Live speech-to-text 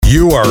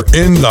You are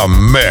in the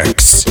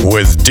mix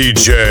with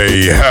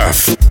DJ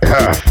Hef.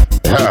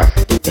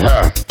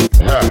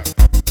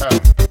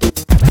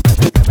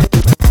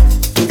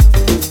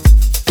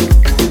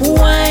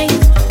 Wine,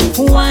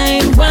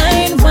 wine,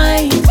 wine,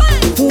 wine,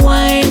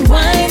 wine,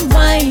 wine,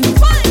 wine.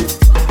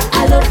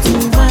 I love to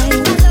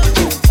wine.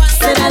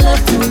 Said I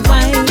love to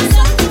wine.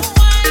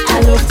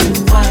 I love to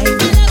wine.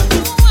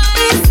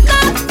 It's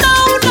not no.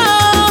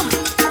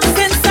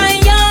 Since I'm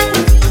young,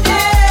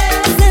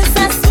 since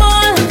I'm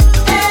small,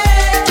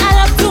 I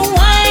love to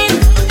wine.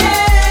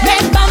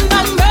 Make bam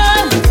bam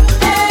roll.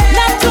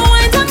 Not to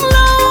wine down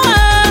lower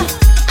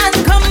and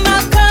come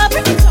back up.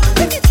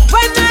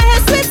 When I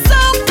hear sweet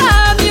soca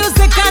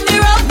music and the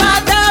rubber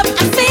dub,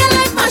 I feel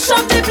like mash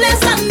up the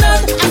place and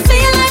done. I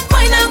feel like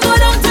wine and go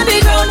down to the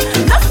ground.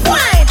 Enough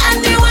wine and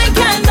the wine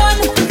can done.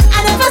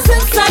 And ever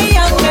since I'm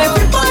young,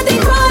 everybody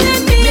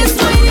calling me a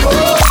swing.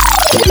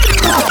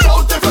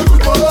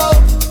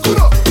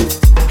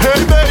 Hey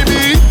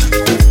baby,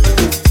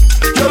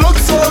 you look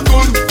so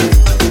good.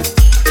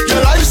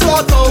 Your life's so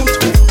out.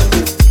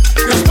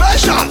 You're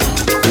special.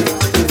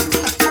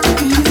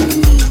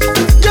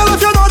 Girl,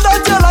 if you know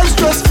that your life's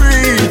stress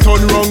free,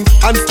 turn round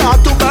and start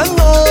to bend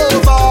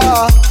over.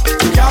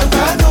 Girl,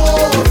 bend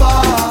over.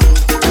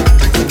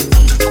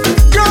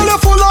 Girl, you're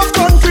full of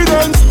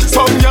confidence.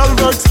 Some girl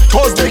works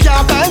cause they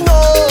can't bend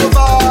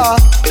over.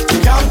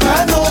 Girl,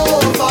 bend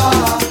over.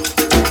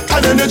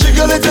 And then you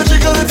jiggle it, you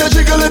jiggle it, you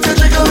jiggle it, you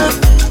jiggle it.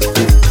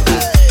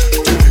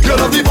 You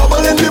love the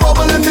bubbling, the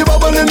bubbling, the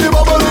bubbling, the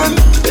bubbling.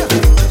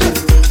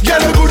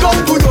 Girl, you good up,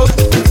 good up.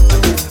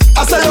 I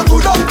say you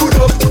good up, good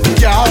up.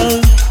 Girl,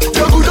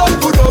 you good up,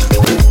 good up.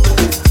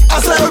 I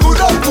say you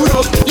good up, good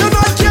up. You're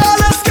not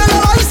careless, girl,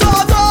 your life's so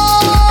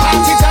good.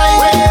 Party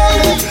time,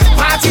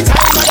 party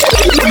time,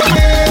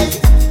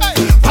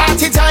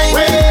 party time,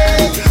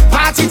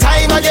 party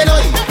time again.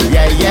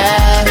 Yeah,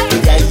 yeah,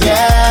 yeah,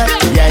 yeah,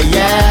 yeah, yeah,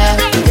 yeah,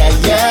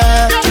 yeah,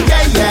 yeah,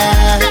 yeah,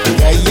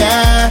 yeah,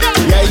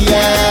 yeah,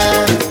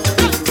 yeah.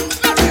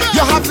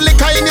 You have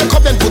liquor in your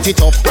cup and put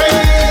it up.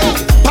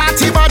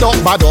 Party bad up,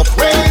 bad up.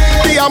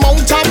 The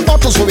amount of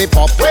bottles we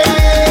pop.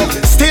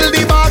 Still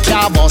the bar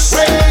can't bust.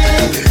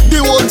 The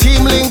whole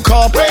team link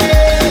up.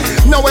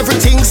 Now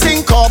everything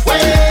sync up.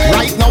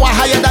 Right now we're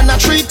higher than a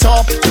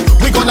treetop.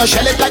 We gonna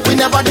shell it like we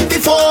never did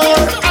before.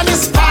 And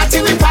it's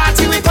party, we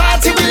party, we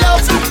party, we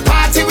love.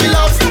 Party, we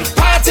love.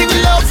 Party,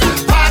 we love.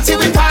 Party,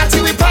 we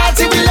party, we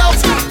party, we love.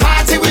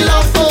 Party, we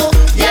love. Oh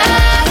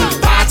yeah.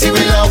 Party,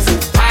 we love.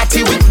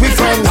 Party with we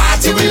friends.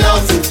 Party, we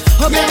love.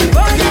 Yeah.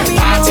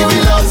 Party, we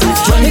love.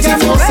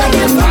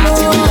 24/7.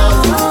 Party, we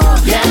love.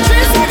 Yeah.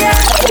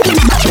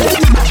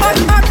 Hot,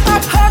 hot,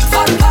 hot, hot,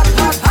 hot, hot,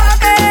 hot, hot.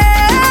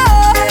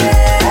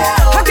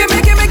 Gimme,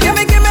 gimme,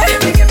 gimme, gimme.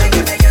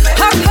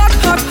 Hot, hot,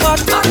 hot,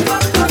 hot, hot,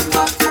 hot, hot,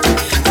 hot.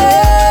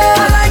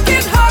 I like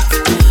it hot.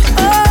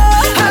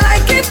 I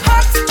like it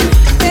hot,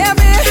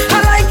 baby. I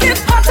like it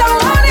hot. I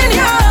want it,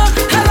 yeah.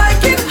 I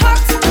like it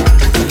hot.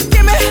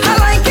 Gimme, I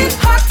like it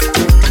hot.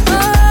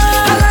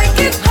 I like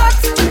it hot.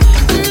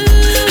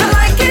 I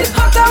like it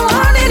hot. I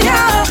want it,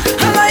 yeah.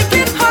 I like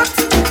it hot.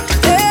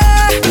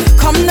 Yeah.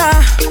 Come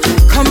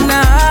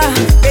now,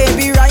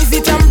 baby, rise the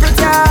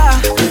temperature.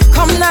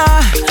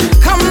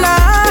 Come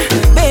now,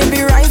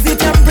 baby, rise the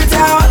temperature.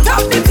 Hot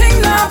up the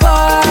thing now,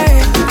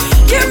 boy.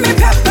 Give me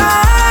pepper.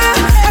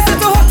 I said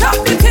to hot up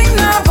the thing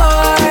now,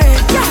 boy.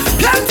 Yes,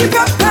 plenty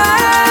pepper.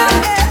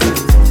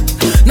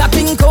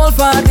 Nothing cold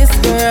for this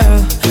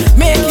girl.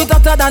 Make it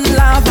hotter than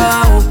lava.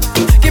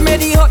 Give me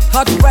the hot,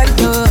 hot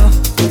weather.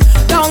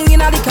 Down in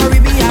the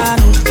Caribbean.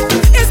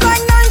 It's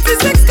like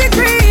 96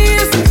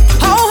 degrees.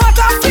 How hot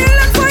I'm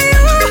feeling for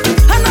you.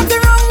 And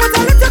nothing wrong with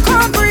a little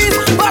cold breeze.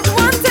 But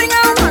one thing I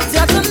want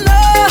you to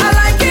know. I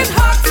like it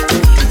hot.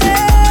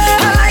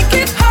 I like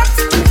it hot.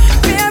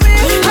 Baby,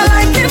 I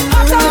like it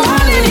hot. I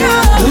want it,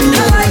 yeah.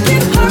 I like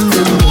it hot.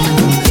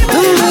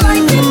 I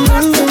like it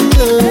hot.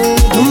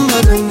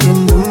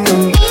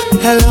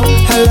 Hello,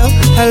 hello,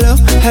 hello,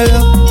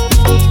 hello.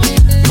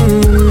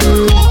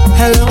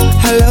 Hello,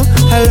 hello,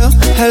 hello,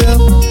 hello.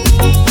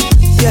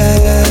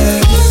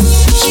 Yeah,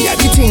 she had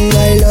the thing I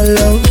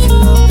love.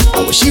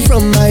 And where she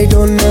from I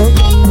don't know.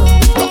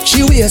 Rock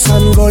she waist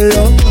and go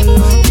low.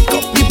 Pick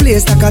up the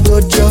place like a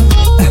dojo.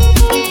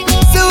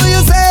 So what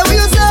you say, what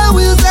you say,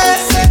 what you say?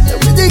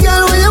 Pretty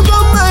girl, when you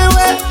come my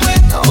way.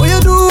 Now what you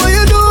do, what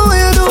you do,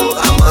 what you do?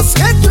 I must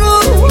get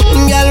through.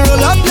 Girl,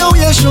 roll up now,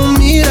 you show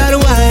me that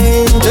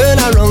wine. Turn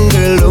around,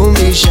 girl, don't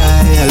be shy.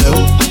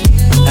 Hello,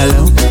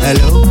 hello,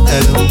 hello,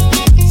 hello.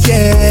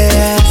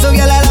 Yeah, so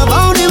girl, I love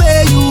how the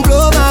way you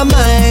blow my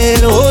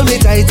mind. Hold me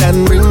tight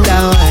and bring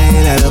down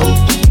wine. Hello,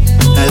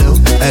 hello,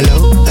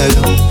 hello,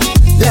 hello.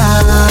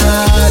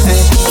 Lord,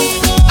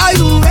 are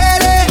you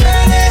ready?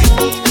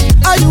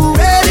 Are you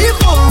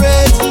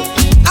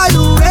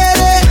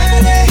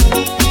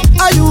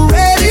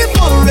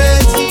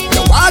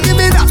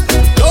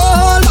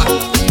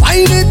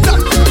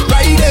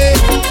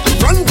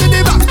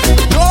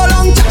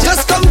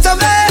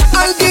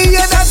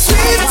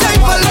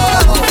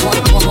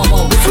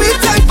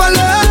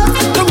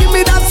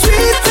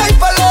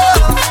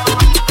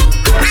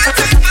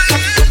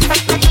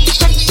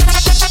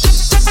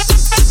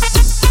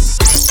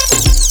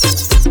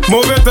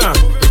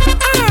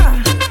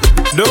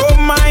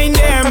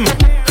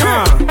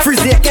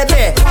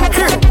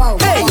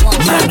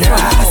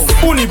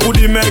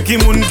female ki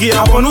moun ki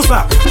apon ou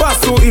sa. Pas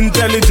so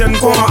intelligent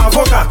koman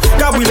avoka.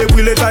 Ka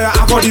bwile taya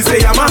akodi se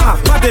Yamaha.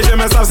 Pate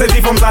jeme sav se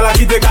ti fom sa la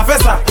ki te ka fe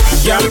sa.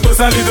 Girl, just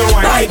a little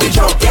wine. Ride the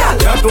joke, girl.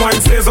 That wine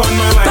stays on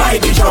my mind.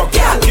 Ride the joke,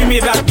 girl. Give me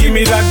that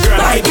girl.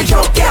 Ride the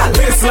joke, girl.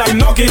 Baseline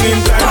knocking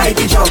in time. Ride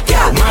the joke,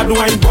 girl. Mad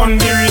wine pon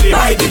the rhythm.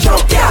 Ride the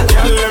joke, girl.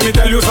 Girl, let me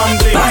tell you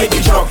something. Ride the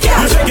joke,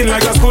 girl. You shaking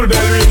like a school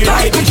bell ringing.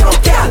 Ride the joke,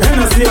 girl.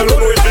 Hennessy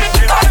alone with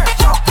drinking.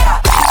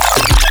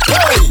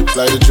 Hey,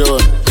 play the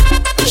tune.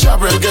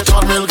 Shabril get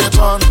on, mill get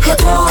on.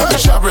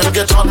 Shabril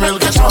get on, mill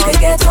get on.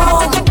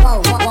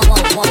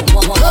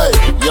 Hey,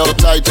 yo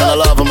tight and I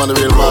love him on the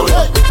real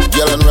bad.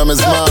 Yell and Remy's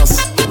mass.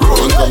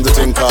 In come the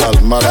thing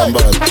called Madam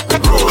Bad.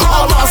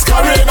 All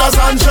masqueraders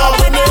and job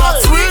when they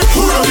are sweet.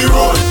 Who run the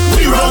road?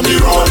 We run the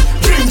road.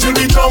 Drink till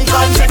we drunk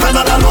and take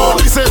another load.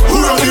 We say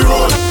who run the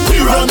road?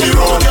 We run the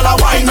road. Get a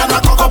wine and a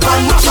cock up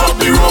and mash up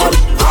the road.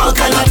 All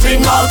kind of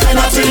thing, all kind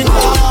of thing.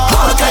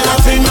 All kind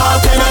of thing, all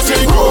kind of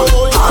thing.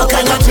 All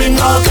kind of thing,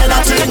 all kind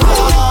of thing.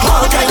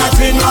 All kind of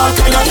thing, all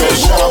kind of thing.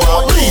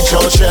 Bleach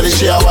out Shelly,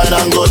 she a wine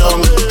and go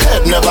down.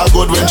 Head never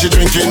good when she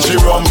drinking, she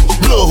rum.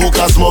 Blow hook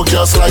and smoke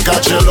just like a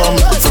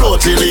chillum.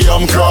 Float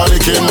helium, crawly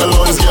Kim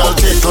Malone's girl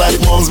tick like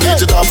mums,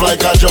 beat it off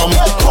like a drum.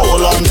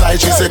 Hold on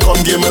tight, she say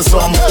come give me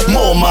some.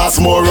 More mass,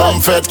 more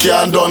rum, fed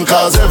can't done.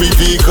 Cause every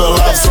vehicle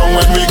have some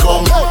when we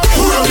come.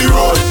 Who run the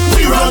road?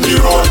 We run the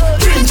road.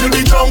 Drink till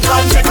we drunk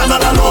and take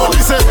another load.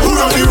 We say who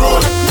run the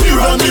road? We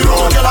run the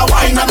road. Get a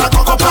wine and a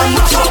cock up and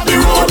mash up the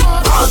road.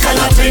 All kind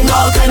of thing,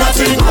 all kind of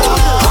thing.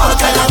 All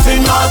kind of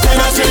thing, all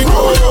kind of thing.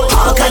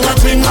 All kind of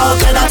thing, all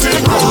kind of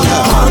thing.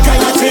 All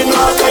kind of thing,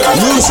 all kind of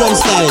thing. Newson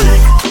style,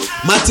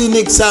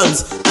 Martinic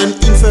sounds and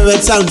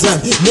infrared sounds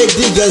and make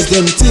the girls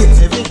them tick.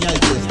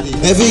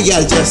 Every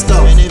girl just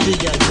stop.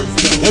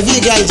 Every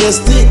girl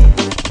just tick.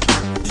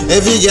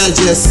 Every girl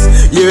just,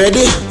 you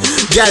ready?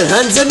 Girl,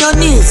 hands on your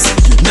knees.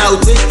 Now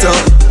TikTok,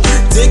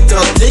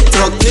 TikTok,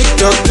 TikTok,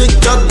 TikTok,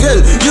 TikTok, girl,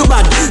 you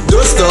bad,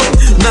 don't stop.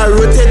 Now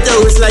rotate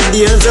your waist like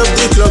the hands of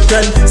the clock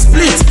and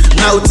split.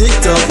 Now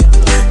TikTok,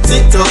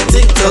 TikTok,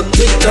 TikTok,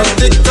 TikTok,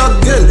 TikTok,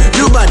 girl,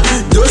 you bad,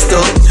 don't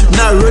stop.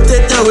 Now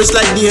rotate your waist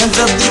like the hands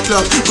of the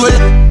clock.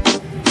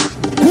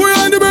 Who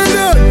are in the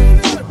building?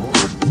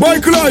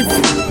 Bike life,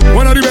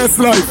 one of the best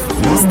life.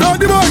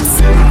 Start the bikes.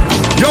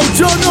 Young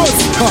John knows.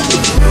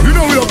 You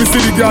know we love to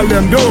see the girl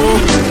them though.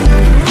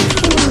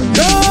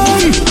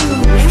 Down.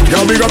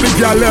 Y'all big up the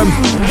girl them.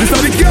 This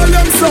is the girl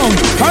them song.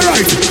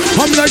 Alright,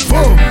 I'm like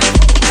boom.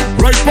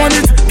 Right on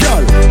it,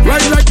 girl.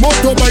 Ride like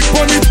motorbike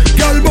on it,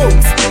 girl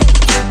bounce.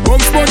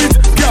 Bounce on it,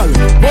 girl.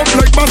 Bump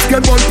like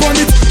basketball on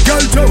it,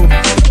 girl jump.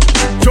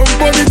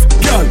 Jump on it,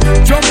 girl.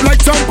 Jump like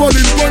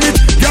trampoline on it,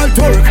 girl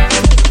twerk.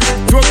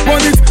 Twerk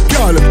on it,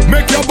 girl.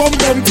 Make your bum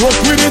twerk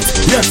with it,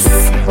 yes.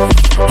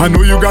 I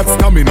know you got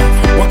stamina.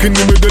 Walk in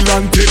the middle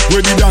and take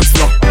where the dance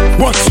floor.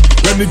 Watch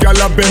when the gal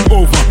a bend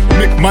over.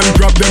 Make man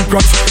grab them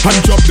crotch and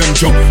drop them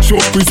jaw.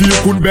 Show Quizzy you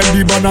could bend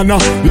the banana.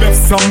 Left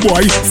some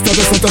boy,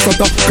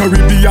 stata.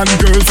 Caribbean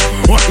girls,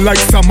 hot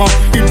like summer.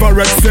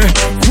 Infrared say,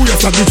 who ya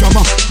start the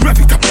drama? Rev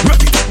it up, rev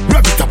it up,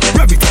 rev it up,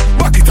 rev it up.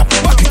 Back it up,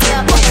 back it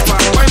up, back it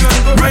up.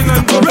 Wine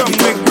and go down,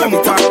 make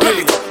bumper.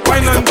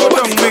 Wine and go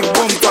down, make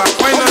bumper.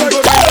 Wine and go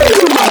down,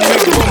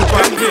 make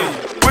bumper.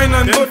 Wine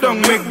and go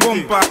down, make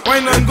bumper. Wine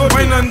and go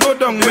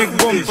down,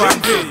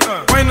 make bumper.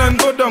 Wine and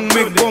go down,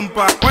 make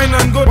bumper.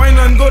 Wine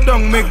and go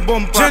down, make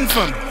bumper.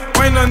 Gentlemen,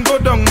 wine and go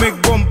down,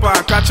 make bumper.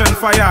 Catch on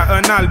fire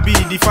and I'll be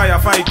the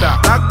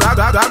firefighter.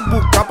 That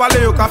book,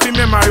 kapale yo kafi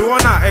me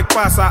marijuana. Ek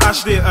pasa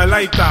ashde a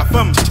lighter.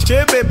 Fem,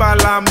 chebe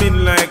bala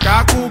min like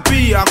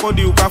akupi.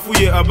 Akodi yo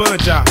kafuye a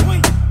banja.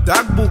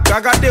 That book,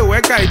 agade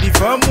weka di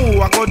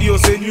famu. Akodi yo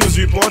se news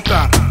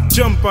reporter.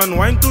 Jump and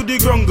wine to the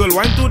grungle,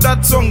 wine to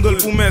that songle.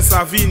 Oume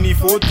sa vi ni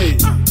fote.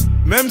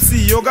 Même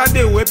si yo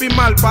gade wepi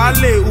mal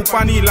parler ou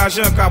pas ni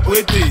l'argent qu'a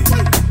prêté.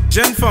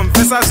 Jeune femme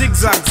fait ça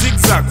zigzag,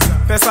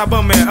 fait ça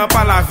bon mais un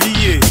pas la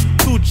vie.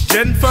 Toute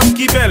jeune femme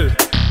qui belle,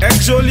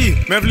 est jolie,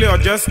 mais v'lez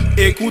just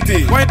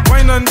écouter.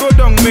 Wine and go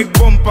down, make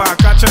bumper,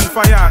 catch on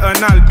fire,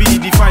 and I'll be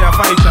the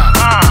firefighter.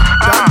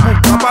 That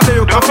book, papa de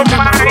yo kafi me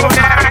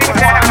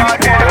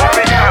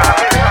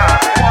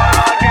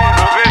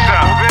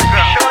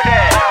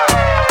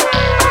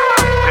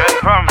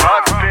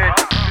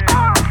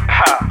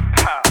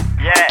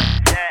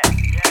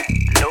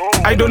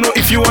I don't know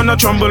if you wanna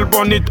tremble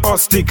on it or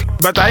stick,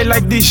 but I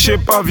like the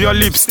shape of your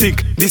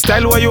lipstick. The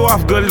style where you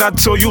have, girl,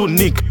 that's so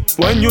unique.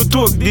 When you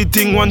talk, the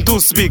thing want to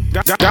speak.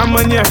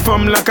 Gamanye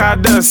femme la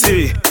cadence,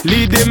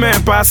 l'idée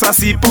men passe à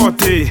s'y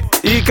porter.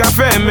 I ka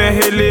fait me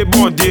hele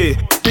bondé,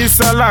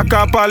 pisa la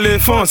ka parler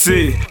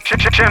français. Tu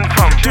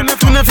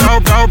ne fais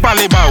pas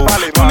parler bao,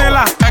 tu ne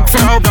la ek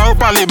fais pas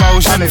parler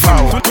bao, jeune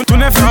femme. Tu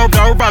ne fais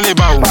pas parler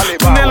bao,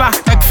 tu ne la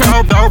ek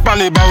fais pas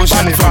parler bao,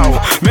 jeune femme.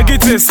 Make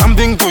it say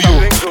something to you,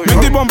 make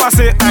the bomba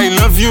say I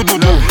love you to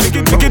do.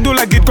 Make it do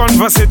like it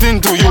conversating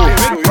to you.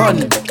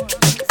 Run,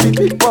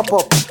 pipi pop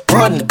up,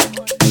 run.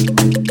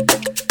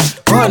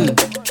 Run,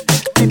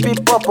 pipi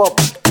pop up.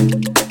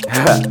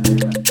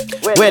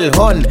 Well,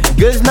 hon.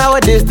 Girls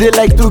nowadays they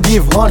like to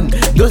give hon.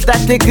 Those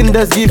that taken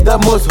does give the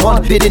most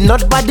hon. They did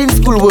not bad in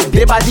school work,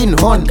 they bad in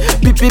hon.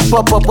 Pippi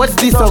pop up, what's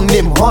the song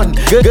name hon?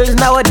 Girls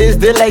nowadays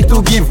they like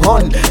to give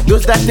hon.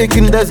 Those that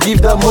taken does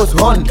give the most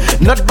hon.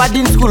 Not bad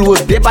in school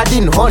work, they bad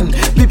in hon.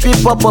 Pippi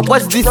pop up,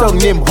 what's the song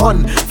name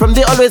hon? From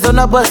they always on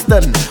a bus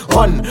stand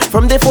hon.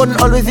 From the phone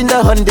always in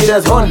the hon, they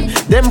does hon.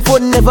 Them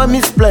phone never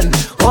misplan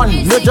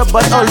hon. No job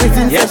but always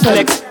in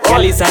session.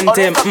 Kelly's and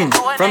them.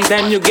 From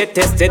time you get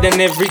tested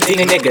and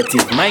everything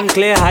negative. Mind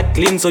clear, heart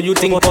clean, so you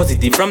think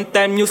positive. From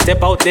time you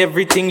step out,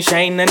 everything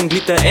shine and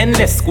glitter.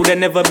 Endless could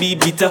never be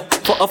bitter.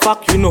 For a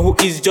fact, you know who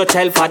is your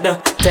child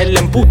father. Tell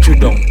them put you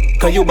down,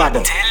 cause you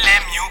bother. Tell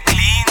them you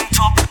clean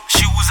top,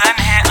 shoes and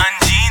hair and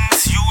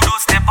jeans. You don't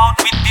step out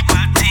with people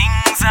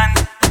things.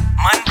 And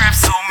man breath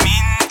so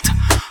mint,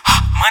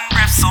 man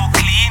breath so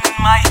clean.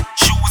 My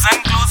shoes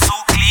and clothes so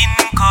clean.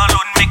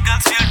 Cologne make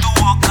girls feel to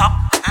walk up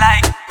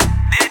like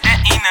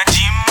they're in a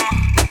gym.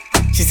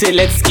 She say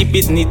let's keep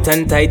it neat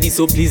and tidy,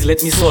 so please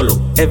let me swallow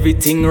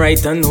everything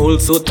right and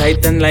hold so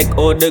tight. And like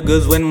all the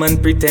girls when man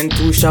pretend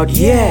to shout,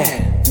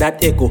 yeah,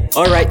 that echo.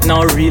 Alright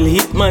now real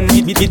hit man,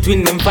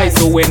 between them fight.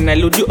 So when I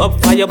load you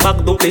up, fire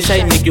back, don't play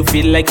shy. Make you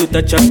feel like you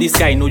touch up the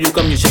sky. No you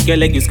come, you shake your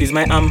leg, you squeeze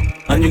my arm,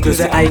 and you close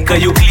your eye,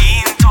 cause you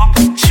clean top,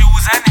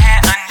 shoes and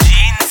hair and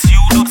jeans. You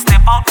don't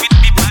step out with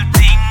people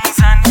things.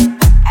 And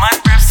man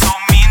breath so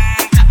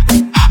mint,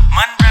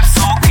 man breath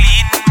so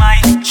clean. My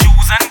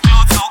shoes and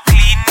clothes so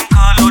clean.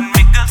 Cologne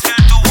make girls feel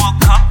to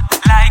walk up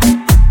like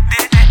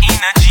they're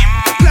in a gym.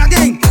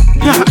 Plugging.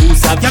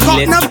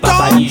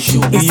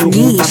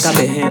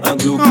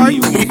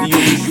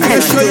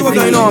 Let's show you what's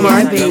going on,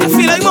 man. I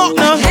feel like more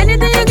now.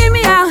 Anything you give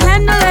me, I'll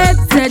handle it.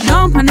 Said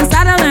jump on the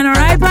saddle and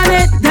ride on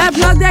it. That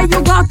plug that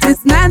you got,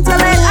 dismantle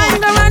it. I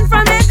ain't gonna run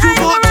from it. I ain't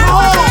gonna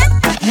run from it.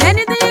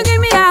 Anything you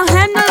give me, I'll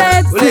handle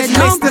it. Said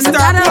jump on the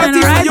saddle and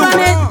ride on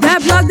it.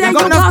 That plug that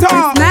you got,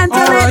 dismantle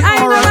it. I ain't gonna run from it. I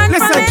ain't gonna run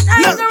from it.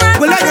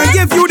 Well, I can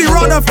give you the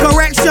rod of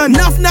correction.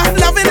 Enough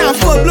loving and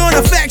full-blown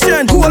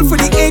affection. Hold for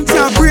the inch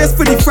and brace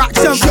for the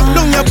fraction. Shut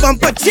down your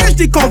bumper, change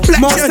the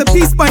complexion.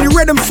 Masterpiece on the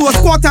rhythm, so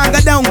squat and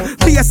go down.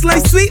 Be a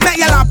slice sweet, make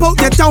you lap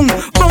out your tongue.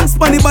 Bounce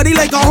on the body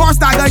like a horse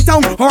that got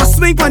down. Or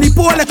swing on the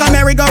pole like a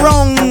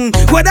merry-go-round.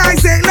 What I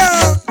say,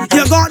 no,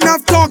 you got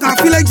enough talk, I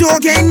feel like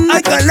joking. I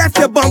can left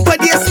your bumper,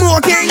 they're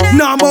smoking.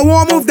 Number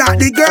one move that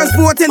the girls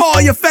voting. All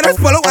your feathers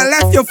fall out and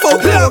left your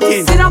folk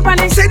looking. Sit down,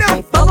 panic. Sit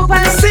down. Bubble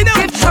panic. Sit down.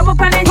 Give trouble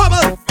panic.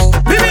 Bubble.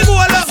 Baby, go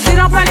up. Sit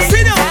down, panic.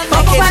 Sit down.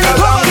 Bubble panic.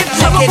 Give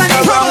trouble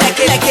panic.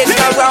 Make it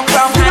go wrong.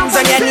 Hands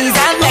on your knees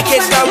and make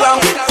it go wrong.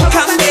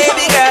 Come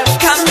baby girl.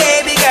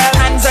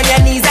 Hands on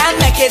your knees and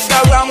make it go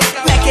wrong.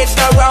 Make it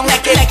go wrong.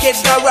 Make it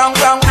go wrong.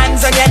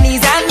 Hands on your knees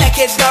and make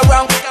it go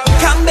wrong.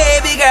 Come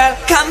baby girl.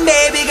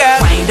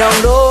 Wind down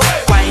low.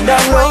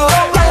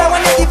 Girl, I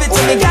wanna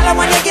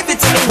give it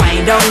to me.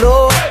 Wind down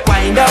low.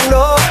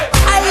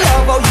 I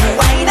love how you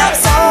wind up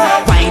so.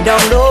 Wind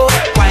down low.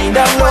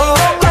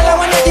 Girl, I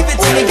wanna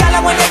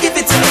give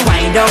it to me.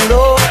 Wind down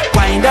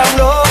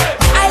low.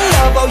 I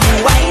love how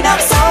you wind up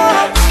so.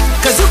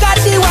 Cause you got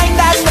the wine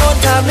that don't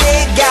come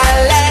make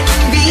gal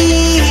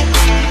envy.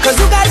 Cause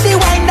you got the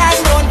wine that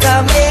don't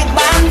come make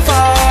man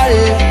fall.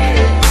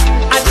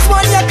 I just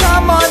want you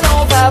come on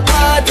over,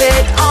 put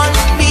it on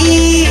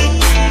me.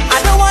 I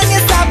don't want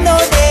you stop no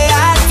day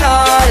at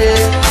all.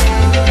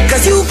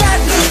 Cause you got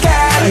me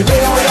girl.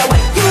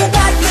 You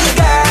got me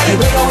girl.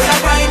 You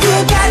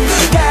got me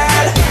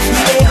girl. You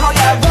way how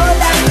you roll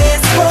that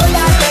bass. You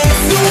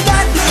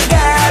got me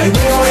girl.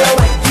 You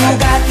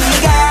got me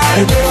girl.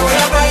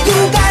 You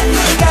got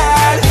me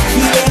girl.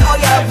 You way how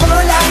you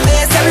roll that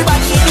bass.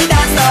 Everybody in the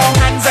dance now.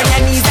 Hands on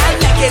your knees and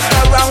make it go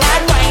wrong.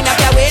 And wind up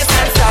your waist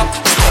and stop.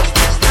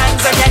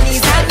 Hands on your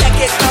knees and make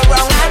it go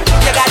wrong. And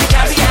you got the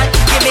champion.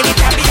 Give me the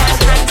champion.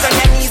 Hands on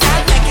your knees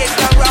and make it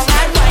go wrong.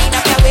 And wind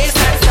up your waist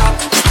and stop.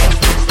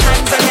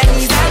 Hands on your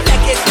knees and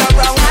make it go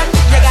wrong. And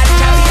you got the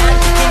champion.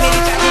 Give me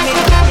the champion.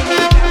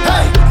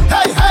 Hey,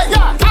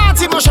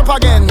 party mash up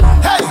again.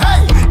 Hey,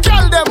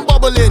 girl them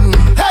bubbling.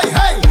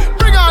 Hey,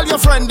 bring all your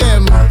friend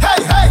them.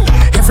 Hey,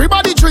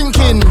 everybody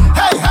drinking.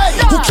 Hey,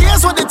 who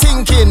cares what they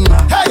thinking?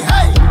 Hey,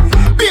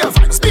 beer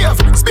vibes.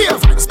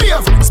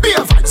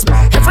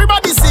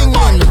 Everybody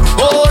singing.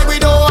 Oh, we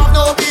don't have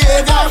no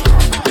behavior.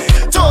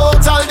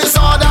 Total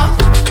disorder.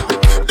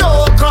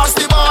 Don't cross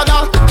the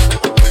border.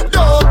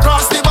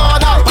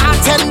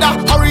 Bartender,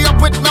 hurry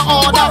up with my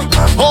order.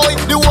 Oh,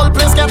 the whole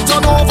place get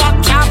turned over.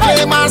 Can't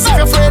play mass if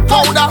you're afraid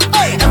powder.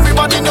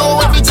 Everybody know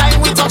every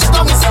time we touch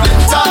down it's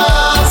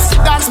splinters.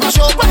 Dance my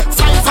show.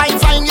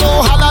 Fine,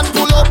 yo, Holland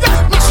pull up.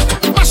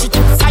 Mash it,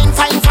 fine.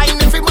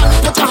 Every man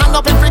put your hand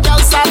up, every girl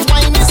start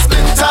whining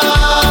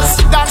splinters.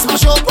 Dance my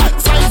show.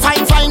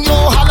 Fine,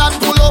 yo, Holland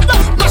pull up.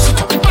 Mash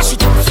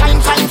it,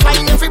 fine.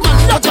 Every man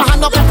put your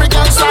hand up, every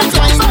girl start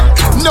whining.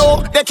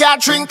 No, they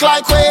can't drink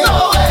like we.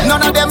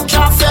 None of them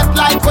can't fit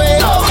like we.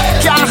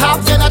 Can't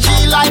have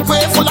energy like we.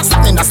 Full of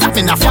stamina,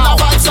 full of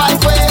vibes like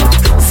we.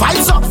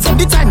 Vibes up from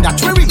the time that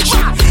we reach.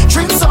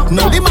 Drinks up,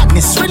 now the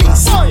madness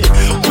release.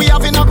 We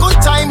having a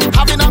good time.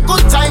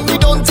 We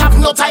don't have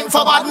no time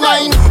for bad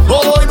mind.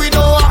 Boy, we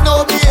don't have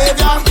no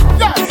behavior.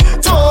 Yeah.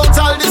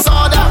 Total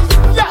disorder.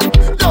 Yeah.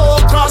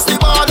 Don't cross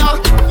the border.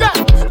 Yeah.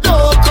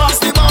 Don't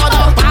cross the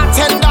border.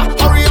 Bartender,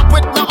 hurry up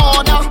with my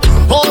order.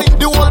 Boy,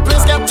 the whole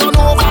place get turned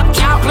over.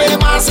 Can't play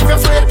massive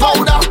afraid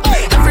powder.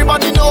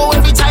 Everybody know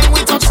every time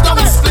we touch down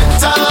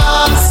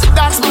splinters.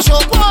 That's my show.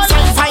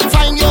 Fine,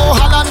 fine, yo,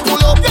 Holland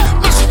pull up.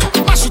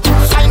 Mash it,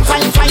 fine,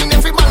 fine.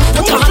 Every man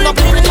put your hand up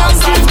in the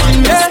dance.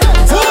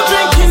 Who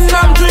drinking?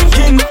 I'm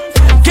drinking.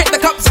 Get the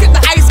cups, get the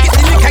ice, get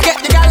the liquor,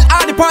 get the gal,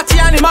 all the party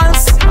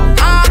animals.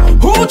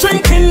 Who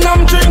drinking?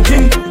 I'm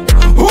drinking.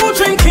 Who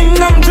drinking?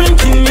 I'm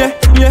drinking. Yeah.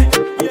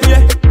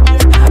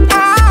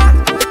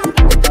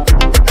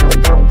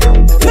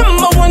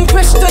 Number one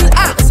question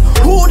asked: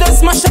 who does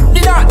smash up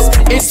the dance?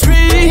 It's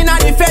free. Now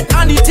the fed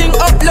and the thing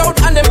upload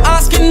and them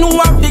asking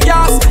who have the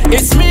gas.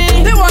 It's me.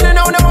 They wanna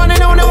know.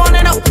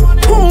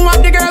 Who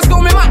have the girls go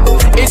me mad?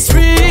 It's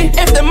free.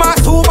 If the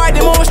mass who buy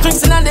the most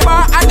drinks in the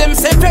bar and them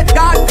say fed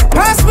God.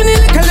 Pass me the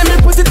liquor, let me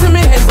put it to me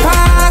head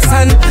pass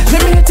and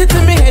let me hit it to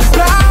me head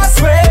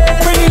blast.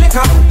 Bring the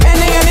liquor,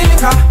 any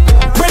liquor.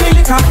 Bring the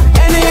liquor,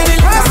 any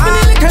liquor. Pass me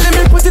the liquor, let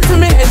me put it to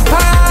me head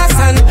pass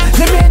and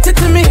let me hit it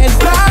to me head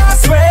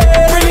blast.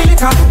 Bring the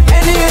liquor,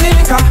 any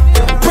liquor.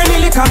 Bring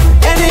the liquor,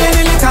 any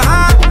liquor.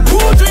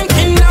 Who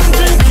drinking? I'm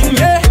drinking.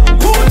 Yeah.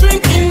 Who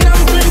drinking? I'm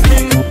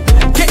drinking.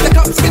 Get the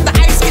cups, get the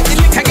ice, get the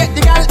liquor, get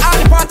the gal,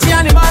 all the party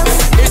animals.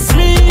 It's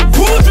me.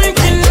 Who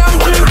drinking? I'm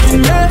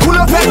drinking. Yeah. Pull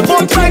up and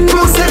bump right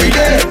cruise every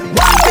day.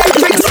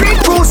 Electric street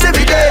cruise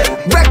every day.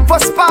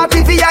 Breakfast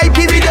party VIP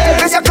every day.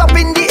 Raise your cup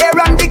in the air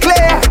and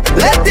declare,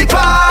 let the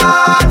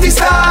party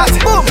start.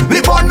 Boom.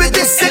 We born with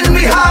this in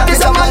we heart.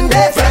 It's a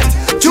Monday fret,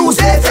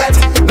 Tuesday fret,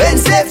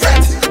 Wednesday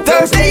fret,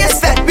 Thursday is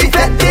fret. We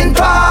fret in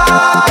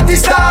party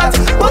start.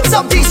 Put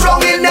something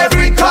strong in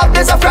every cup.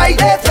 There's a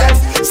Friday fret,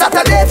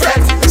 Saturday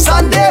fret,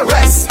 Sunday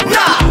rest.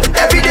 Nah,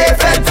 every day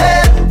fret.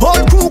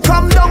 Whole crew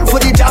come down for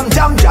the jam.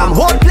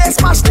 Whole place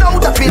smashed now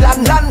that we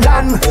land.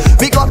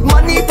 We got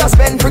money to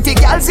spend, pretty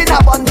girls in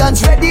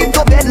abundance, ready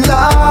to bend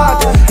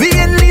Lord. We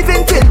ain't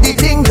leaving till the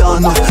thing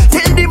done,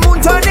 till the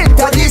moon turn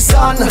into the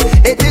sun.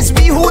 It is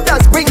we who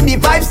does bring the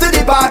vibes to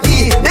the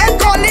party. They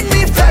calling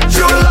me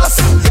fabulous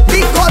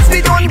because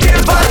we don't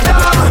give a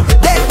damn.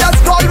 They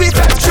just call me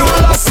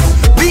fabulous.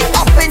 We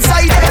up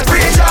inside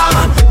every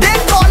jam. They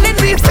calling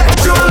me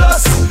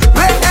fabulous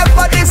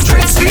wherever the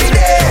streets we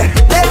there.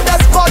 They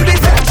just call me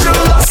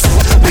fabulous.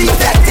 We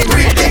acting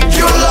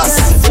ridiculous.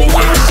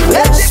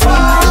 Let's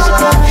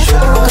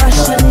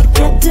Gosh, and it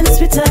getting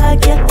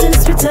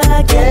sweeter.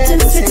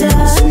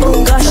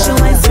 Oh gosh, your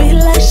wine sweet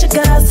like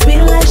sugar. Oh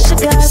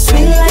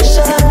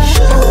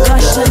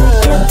gosh, and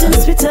it getting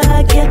sweeter.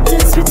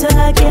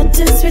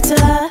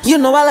 You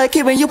know I like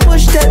it when you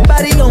push that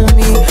body on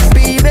me,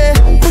 baby.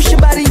 Push your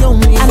body on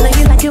me. I know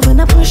you like it when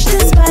I push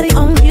this body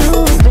on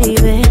you,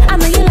 baby. I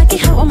know you like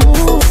it how I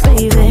move,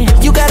 baby.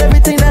 You got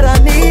everything that I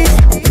need.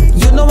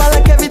 You know I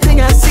like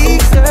everything I see,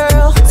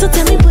 girl. So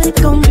tell me what it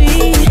gon'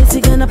 be. Is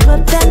he gonna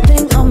put that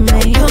thing on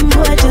me? Come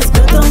boy, just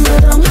go down.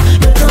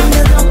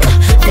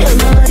 Feel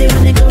my body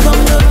when it go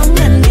wrong.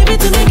 And give it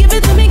to me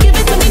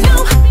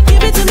now.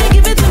 Give it to me.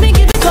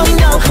 Come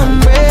now, come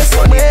brace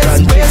for the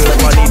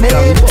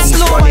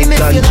slow wine if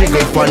you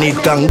jiggle pon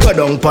it and go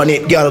down pon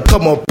it, girl.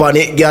 Come up pon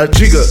it, girl.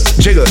 Jiggle.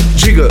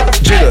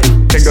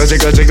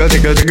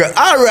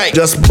 Alright,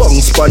 just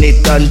bounce pon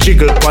it and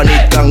jiggle pon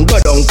it and go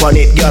down pon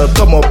it, girl.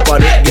 Come up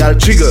pon it, girl.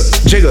 Jiggle.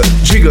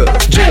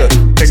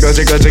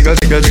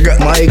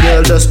 My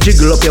girl, just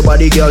jiggle up your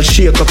body, girl.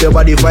 Shake up your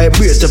body,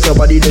 vibrate up your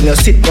body. Then you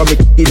sit for me,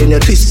 then you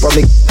twist for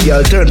me,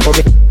 girl. Turn for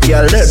me,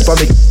 girl. Learn for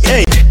me.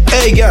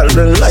 Hey, girl,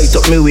 then light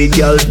up me with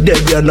girl.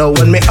 Dead ya know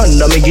when me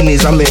under me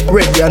guineas and me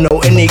red ya know.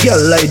 Any girl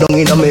lie down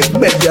in me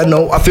bed ya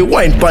know. I feel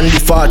wine pon the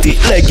 40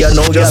 leg ya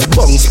know. Just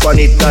bounce pon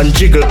it and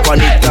jiggle pon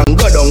it and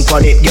go down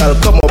pon it, girl.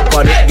 Come up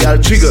pon it, girl.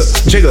 Jiggle.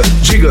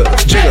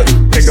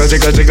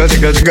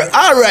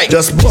 Alright,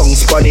 just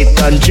bounce pon it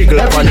and jiggle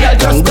pon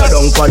it and go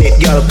down pon it,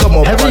 girl. Come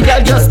up pon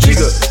it, girl.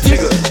 Jiggle.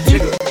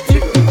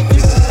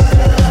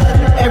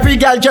 Every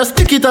girl just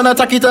tick it and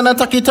attack it and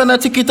attack it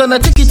and tick it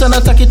and tick it and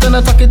attack it and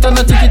attack it and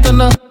tick it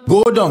and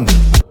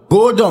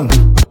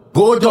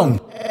go down.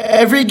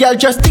 Every girl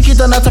just tick it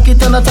and attack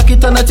it and attack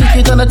it and tick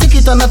it and tick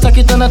it and attack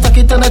it and attack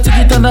it and tick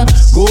it and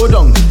go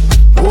down.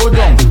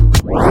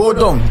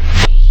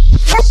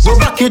 Go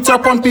back it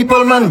up on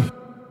people, man.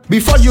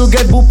 Before you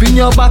get boop in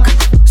your back.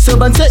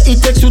 Servant say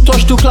it takes 2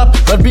 touch to clap,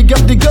 but big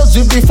up the girls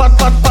with the fat.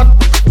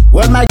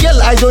 Well, my girl,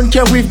 I don't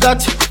care with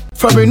that.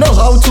 From you know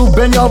how to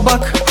bend your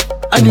back.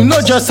 And you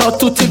know just how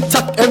to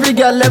tick-tock. Every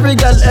girl,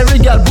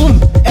 boom.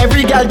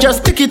 Every girl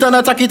just tick it and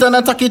attack it and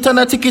attack it and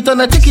tick it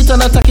and tick it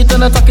and attack it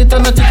and attack it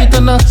and tick it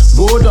and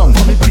go down.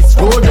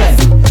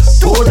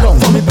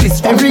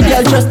 Every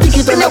girl just tick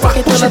it and attack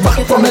it and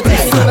attack it and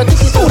tick it and tick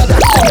it and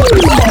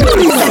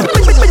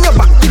bend your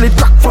back till it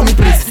crack for me,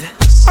 please.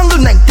 Angle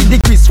 90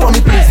 degrees for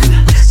me, please.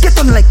 Get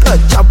on like a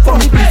job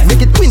for me, please.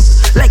 Make it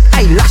twins like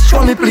eyelash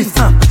for me, please.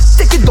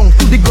 Take it down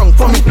to the ground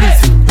for me, please.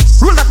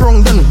 Roll that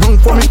wrong, then wrong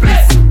for me,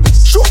 please.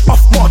 Show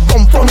off more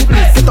thumb for me,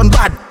 please. Get on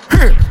bad,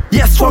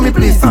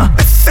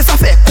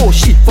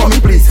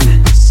 please.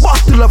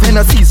 Bottle of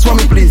Hennessy's for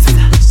me, please.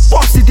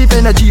 Positive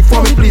energy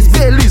for me, please.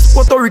 Baileys,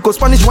 Puerto Rico,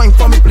 Spanish wine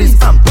for me, please.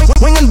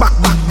 Wing and back,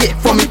 yeah,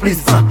 for me,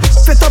 please.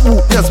 Feta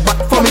boot, just back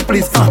for me,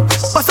 please.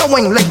 Pass a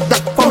wine like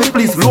that for me,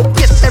 please.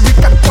 Locate every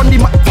cat on the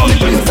mat for me,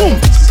 please. Boom,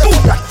 do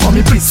that for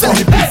me, please, for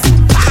me, please.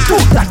 Do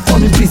that for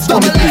me, please,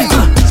 for me, please.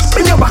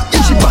 Bring your back,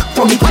 inch it back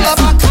for me, please.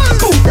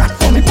 Do that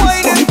for me,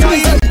 please, for me,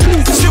 please.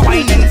 She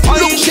whining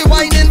fine. Look, she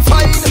whining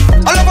fine.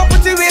 All of her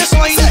pretty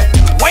waistline.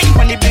 Wine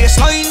on the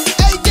baseline.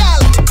 Hey, girl,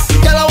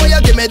 girl, I want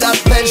you give me that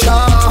pleasure.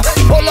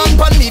 Hold on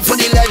pon me for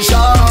the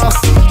leisure.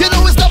 You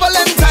know it's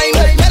doubling time.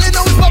 Girl, you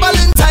know it's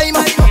bubbling time.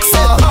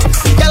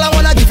 Girl, I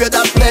wanna give you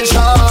that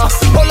pleasure.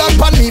 Hold on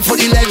pon me for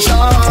the leisure.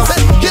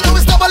 You know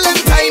it's doubling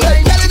time.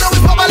 Girl, you know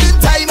it's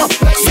bubbling time.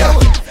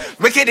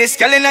 Wickedest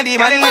girl in the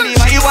man.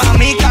 She want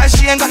me cause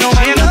she ain't got no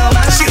man.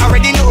 She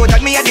already know that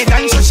me a the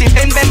dance, so she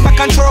bend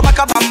back and throw back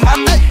a bam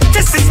bam.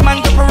 Just this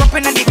man grab her up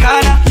in the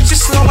corner. She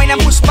slow wine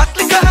and push back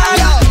like a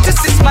harder.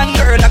 Just this man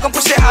girl, I gon'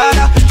 push it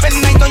harder. When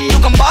I done, you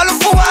gon' ball up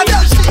for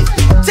water.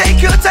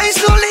 Take your time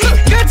slowly,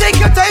 girl, take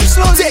your time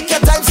slowly. Take your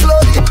time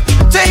slowly.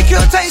 Take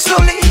your time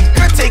slowly,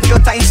 girl, take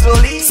your time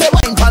slowly. Say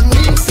wine pon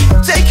me.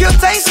 Take your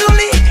time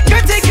slowly,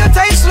 girl, take your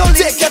time slowly.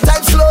 Take your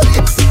time slowly.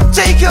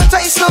 Take your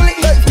time slowly,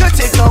 girl,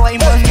 take your wine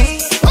pon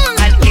me.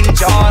 And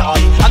enjoy.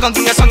 I gon'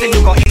 give you something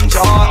you gon'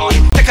 enjoy.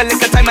 Take a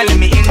little time and let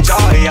me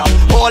enjoy.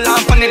 Hold on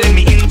funny, let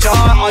me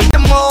enjoy the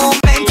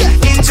moment.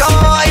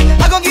 Enjoy.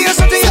 I gon' give you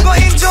something you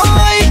gon'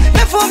 enjoy.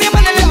 Let for me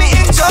man and let me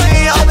enjoy.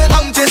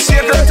 I'm just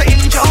here girl to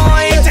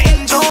enjoy, to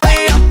enjoy.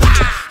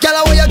 Girl,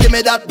 I want you give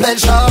me that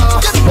pleasure.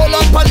 Hold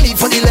on pon me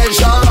for the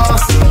leisure.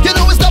 You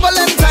know it's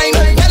doubling time.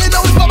 Girl, you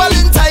know it's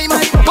bubbling time.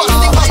 Bust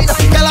the wine.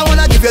 Girl, I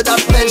wanna give you that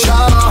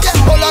pleasure.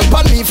 Hold on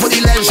pon me for the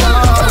leisure.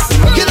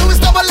 You know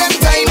it's doubling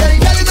time.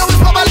 Girl, you know it's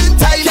bubbling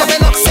time.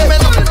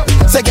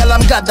 Say, girl,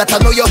 I'm glad that I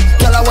know you.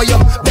 Girl, I want you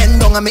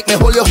bend down and make me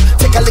hold you.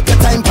 Take a little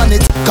time on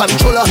it,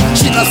 controller.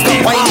 She just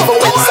got wine for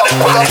when some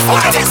pull up.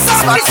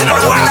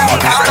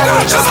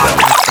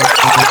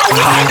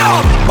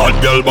 Bad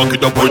girl, back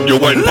it up when you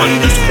wine pan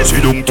this.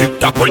 She don't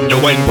tick tock when you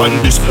wine pan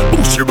this.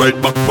 Push you right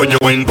back when you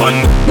wine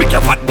pan. Make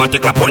your fat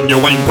body clap when you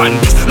wine pan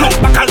this. Look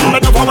back and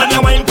let over when you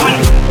wine pan.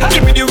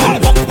 Give me the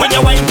room walk when you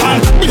wine pan.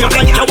 Be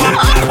like you want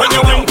when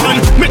you wine pan.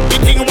 Make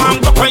the thing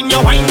warm up when you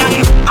wine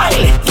pan. I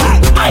lick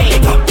up.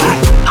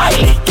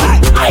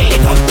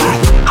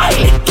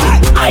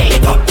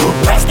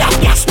 Press that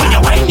gas when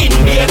you're whining,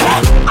 baby.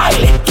 I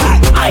lick up.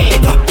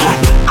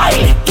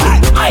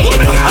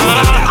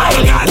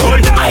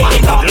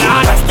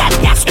 Press that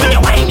gas when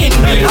you're whining,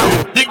 baby.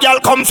 The girl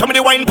comes from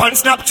the wine pan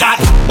Snapchat,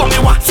 but me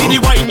want see the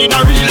wine in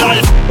a real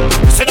life.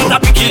 Say that a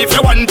picky if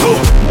you want to,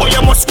 but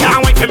you must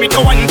can't wait for me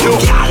to want to.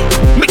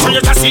 Make sure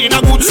you just see in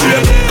a good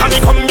shape. Can me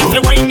come with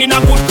the wine in a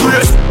good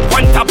place?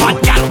 Want a bad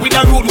girl with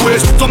a rude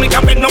waist, so me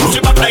can bend up she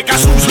back like a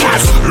shoes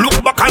glass. Look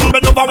back and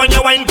bend over when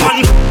you wine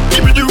pan.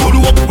 Give me the road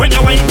up when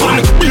you wine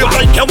pan. Be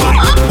like you want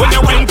when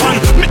you wine pan.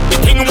 Make the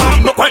thing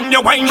warm up when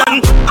you wine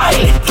pan. I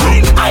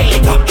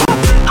lick up.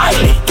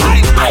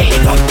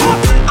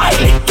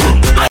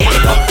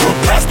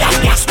 Press that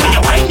gas when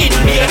you're whining,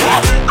 baby.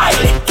 I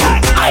lick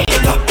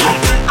up.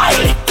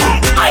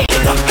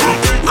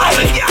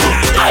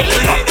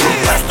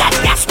 Press that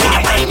gas when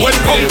you're whining,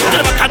 baby.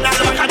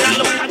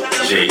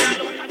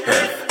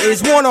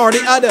 It's one or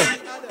the other.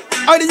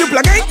 Either you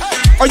plug in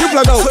or you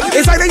plug out.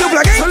 It's either you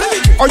plug in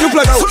or you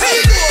plug out.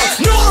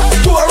 No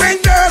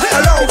boring girls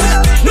allowed.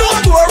 No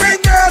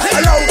boring girls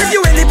allowed. If you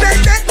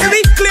independent, let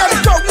me clear the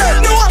talk.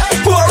 No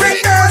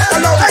boring girls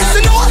allowed. I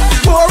say no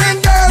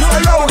boring girls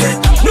allowed.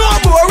 No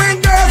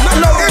boring girls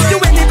allowed. If you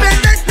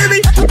independent, let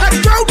me clear the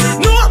talk.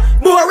 No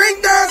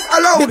boring girls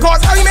allowed. Because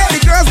I met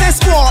the girls that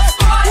squat.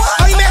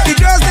 I met the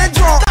girls that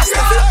drop.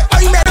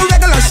 I met the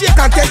regular shake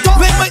and take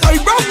top. With my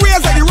eyebrow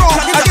raised at the rock.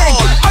 Again,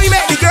 I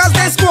met the girls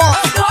that squat.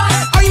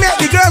 I met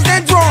the girls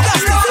that drop.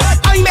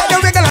 I met the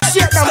regular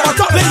shake and back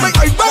up. With my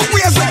eyebrow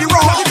raised at the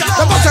rock.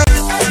 The button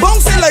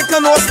bouncing like a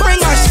no spring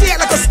and shake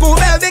like a school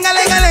bell.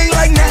 Ding-a-ling-a-ling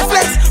like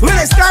Netflix. When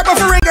I start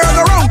buffering, girl,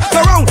 go round.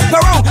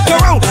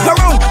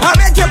 I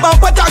make your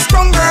bumper touch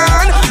strong,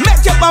 girl.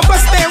 Make your bumper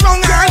stay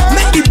wrong, girl.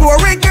 Make the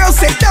boring girl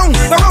sit down.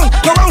 Go round.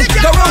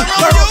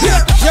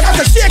 You got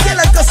to shake it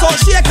like a salt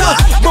shaker.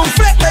 Boom,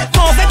 flick like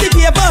confetti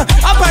paper.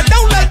 Up and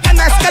down like an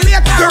escalator.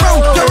 Go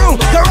round.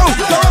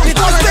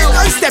 Because when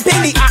I step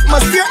in the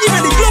atmosphere,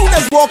 even the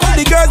clowners walk on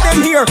the girls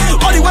them here.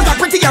 All the ones that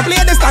pretty and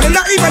play this standing,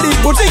 not even the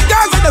boutique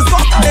girls in the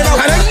spot.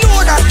 And I know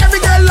that every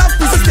girl loves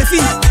pieces to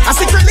feet. And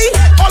secretly,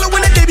 all the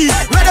women they be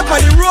right up on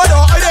the road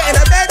or either in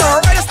a bed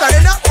or either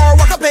standing up or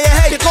walk up in your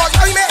head. Because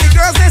I met the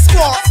girls that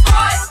squat.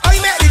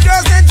 I met the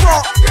girls that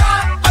drop.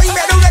 I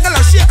met the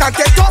regular shake and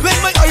take top. With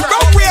my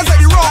eyebrow raised at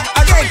the rock.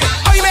 Again,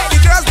 I met the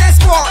girls that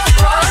squat.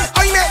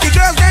 I met the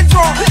girls that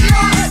drop.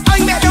 I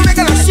met the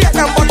regular shake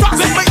and butt.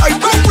 With my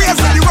eyebrow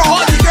raised at the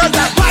rock. The girls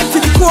that bite to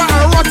the core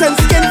and rotten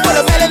skin full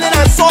of melanin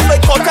and soft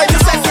like cocaine. You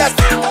said yes.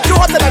 You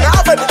hotter than an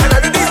oven and I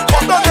do these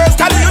hot dog girls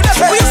tell you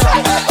never will.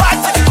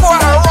 Bite to the core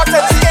and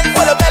rotten skin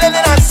full of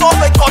melanin and soft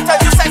like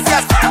cocaine. You said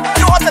yes.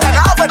 You hotter than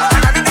an oven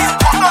and I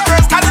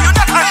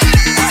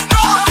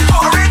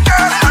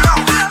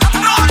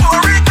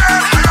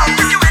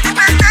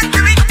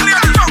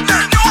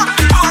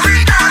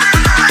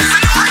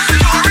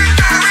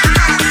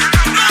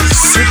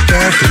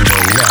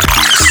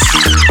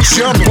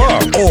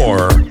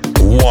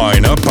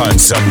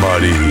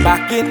somebody.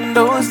 Back in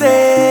those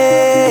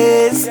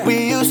days,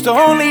 we used to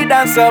only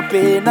dance up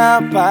in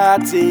a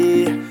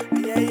party.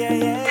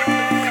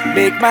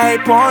 Make my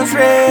pawns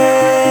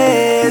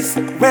raise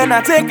when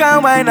I take a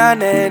wine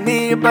on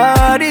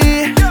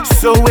anybody.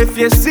 So if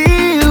you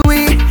see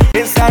we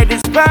inside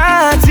this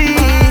party,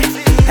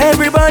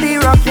 everybody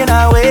rocking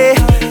away,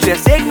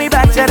 just take me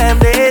back to them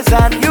days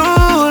and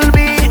you'll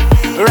be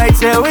right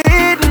there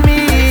with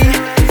me.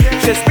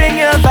 Just bring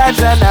your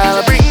vibes and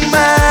I'll bring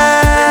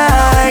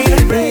mine.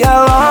 Give me a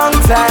long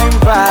time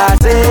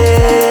party.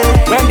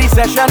 When the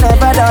session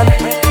never done,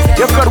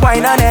 you could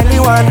wine on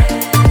anyone.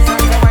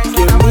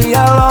 Give me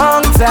a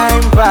long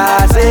time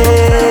party.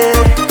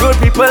 Good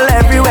people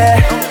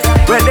everywhere,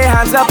 with their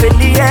hands up in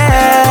the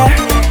air.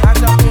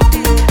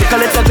 Take a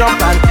little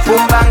jump and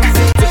boom bang.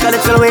 Take a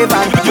little wave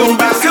and boom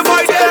bang. Take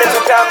a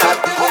little jump and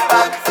boom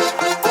bang.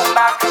 Boom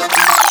bang.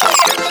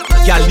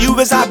 Girl, you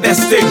is our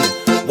best thing.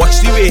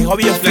 Watch the way how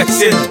you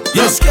flexing.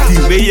 Yes,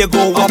 the way you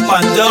go up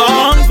and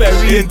down,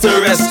 very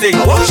interesting.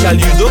 Shall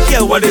you don't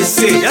care what they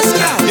say? Yes,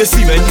 you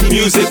see when the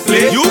music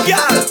play, you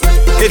girl,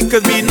 it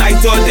could be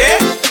night or day.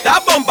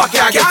 That bumper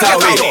can't get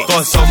away.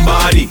 Cause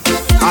somebody,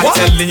 I'm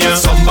telling you,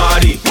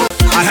 somebody,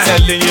 I'm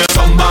telling you,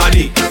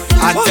 somebody,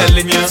 I'm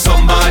telling you,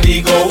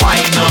 somebody go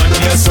wine on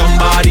you,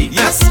 somebody.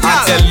 Yes,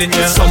 I'm telling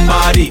you,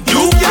 somebody,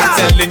 you I'm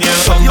telling you,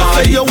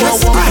 somebody. You want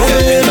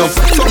walking,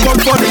 so come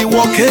for the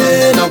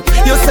walking.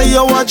 You say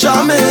you want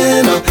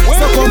jamming,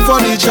 so come for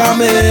the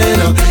jamming.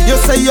 You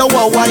say you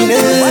want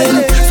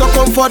whining, so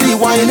come for the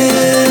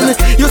whining.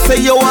 You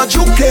say you want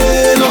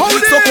juking,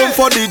 so come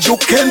for the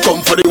juking.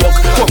 Come for the walk,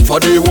 come for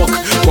the walk,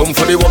 come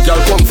for the walk,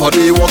 y'all. Come for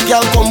the walk,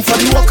 y'all. Come for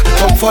the walk,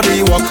 come for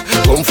the walk,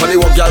 come for the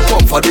walk, y'all.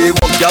 Come for the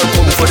walk, y'all.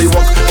 Come for the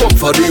walk, come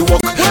for the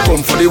walk,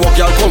 come for the walk,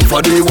 y'all. Come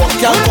for the walk,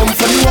 y'all. Come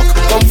for the walk,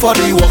 come for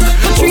the walk,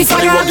 come for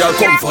the walk, y'all.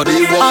 Come for the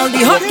walk. All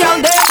the hot girl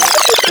there,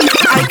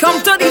 I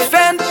come to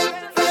defend.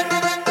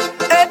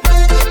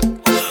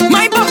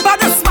 My bumper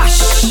the smash,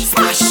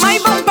 smash. My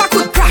bumper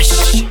could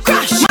crash,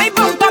 crash. My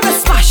bumper the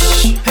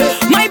smash.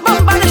 My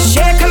bumper the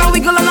shake and a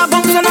wiggle and a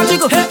bounce and a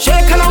jiggle.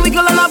 Shake and a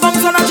wiggle and a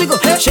bounce and a jiggle.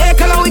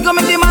 Shake and a wiggle,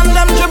 make the man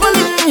them dribble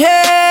in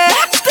here.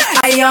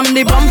 I am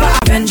the bumper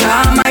avenger.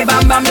 My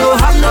bam bam don't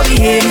have no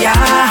behavior.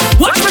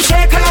 Watch me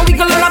shake and a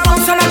wiggle and a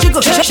bounce and a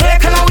jiggle.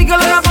 Shake and a wiggle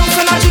and a bounce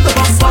and a jiggle.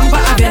 Bumper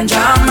avenger.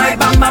 My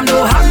bam bam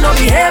don't have no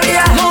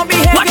behavior. No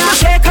behavior. Watch me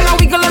shake and a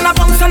wiggle and a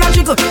bounce and a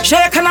jiggle.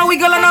 Shake and a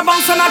wiggle and a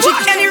bounce and a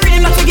jiggle. Any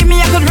rhythm that you give me,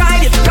 I could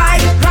ride it,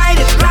 ride it,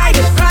 ride it, ride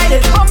it, ride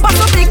it. Bumper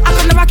so big, I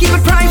could never keep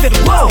it private.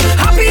 Whoa,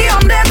 happy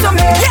I'm there to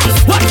me. Yes.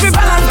 Watch me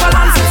balance,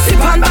 balance, sip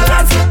and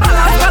balance,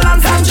 balance,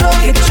 balance and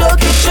choke it,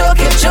 choke it,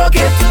 choke it, choke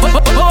it.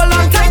 Hold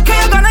on tight, 'cause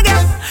you're gonna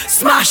get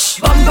smash.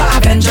 Bumper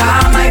avenger,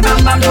 my bam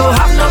bam don't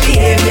have no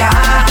behavior.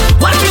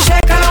 Watch me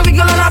shake and a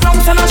wiggle and a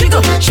bounce and a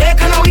jiggle.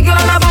 Shake and a wiggle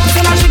and a bounce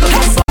and a jiggle.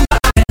 Bumper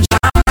avenger,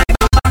 my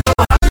bam bam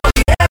don't have no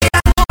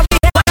behavior.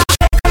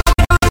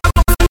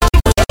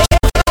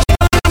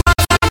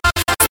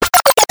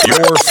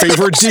 Your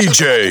favorite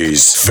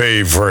DJ's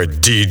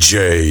favorite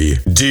DJ,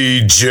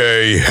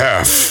 DJ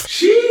Hef.